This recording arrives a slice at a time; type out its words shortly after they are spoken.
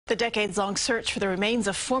The decades-long search for the remains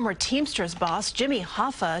of former Teamsters boss Jimmy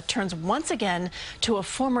Hoffa turns once again to a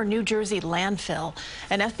former New Jersey landfill.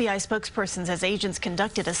 An FBI spokesperson says agents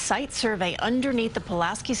conducted a site survey underneath the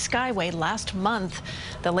Pulaski Skyway last month.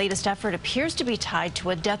 The latest effort appears to be tied to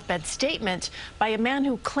a deathbed statement by a man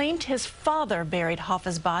who claimed his father buried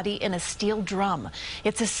Hoffa's body in a steel drum.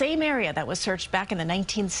 It's the same area that was searched back in the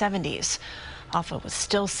 1970s.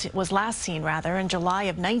 Hoffa was last seen in July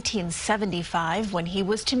of 1975 when he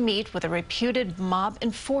was to meet with a reputed mob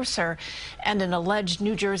enforcer and an alleged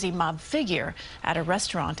New Jersey mob figure at a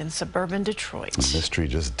restaurant in suburban Detroit. The mystery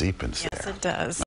just deepens there. Yes, it does.